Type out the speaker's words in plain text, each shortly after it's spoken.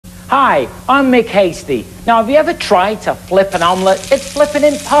Hi, I'm Mick Hasty. Now, have you ever tried to flip an omelette? It's flipping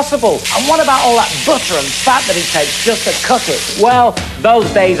impossible. And what about all that butter and fat that it takes just to cook it? Well, those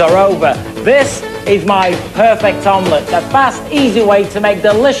days are over. This is my perfect omelette. The fast, easy way to make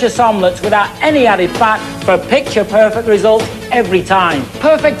delicious omelettes without any added fat for picture-perfect results every time.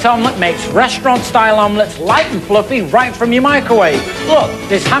 Perfect omelette makes restaurant-style omelettes light and fluffy right from your microwave. Look,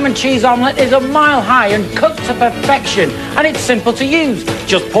 this ham and cheese omelette is a mile high and cooked to perfection, and it's simple to use.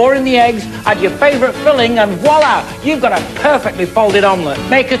 Just pour in the eggs, add your favorite filling, and voila, you've got a perfectly folded omelette.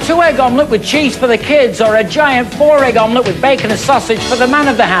 Make a 2-egg omelette with cheese for the kids, or a giant 4-egg omelette with bacon and sausage for the man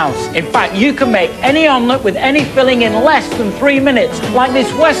of the house. In fact, you can make any omelette with any filling in less than 3 minutes, like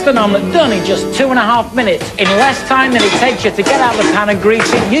this Western omelette done in just 2.5 minutes. In less time than it takes you to get out of the pan and grease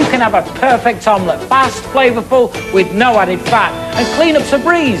it, you can have a perfect omelette, fast, flavorful, with no added fat. And cleanup's a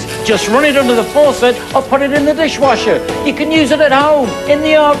breeze. Just run it under the faucet or put it in the dishwasher. You can use it at home, in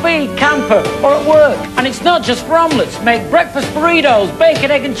the RV, camper, or at work. And it's not just for omelettes. Make breakfast burritos,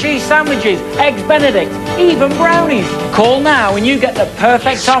 bacon, egg and cheese sandwiches, eggs benedict, even brownies. Call now and you get the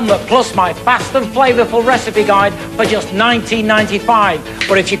perfect omelette plus my fast and flavorful recipe guide for just $19.95.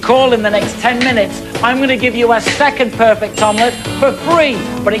 But if you call in the next 10 minutes, I'm going to give you a second perfect omelette for free.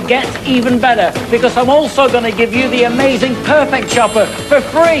 But it gets even better because I'm also going to give you the amazing perfect chopper for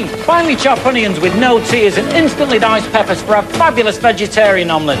free. Finely chopped onions with no tears and instantly diced peppers for a fabulous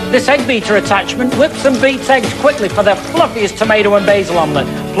vegetarian omelette. This egg beater attachment whips and beats eggs quickly for the fluffiest tomato and basil omelette.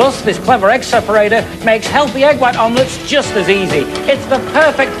 Plus, this clever egg separator makes healthy egg white omelettes just as easy. It's the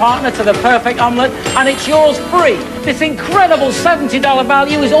perfect partner to the perfect omelette, and it's yours free. This incredible $70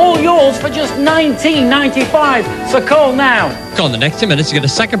 value is all yours for just $19.95. So call now. Call in the next 10 minutes to get a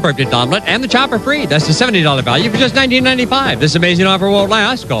second perfect omelet and the chopper free. That's the $70 value for just $19.95. This amazing offer won't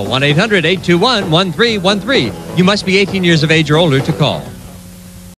last. Call 1-800-821-1313. You must be 18 years of age or older to call.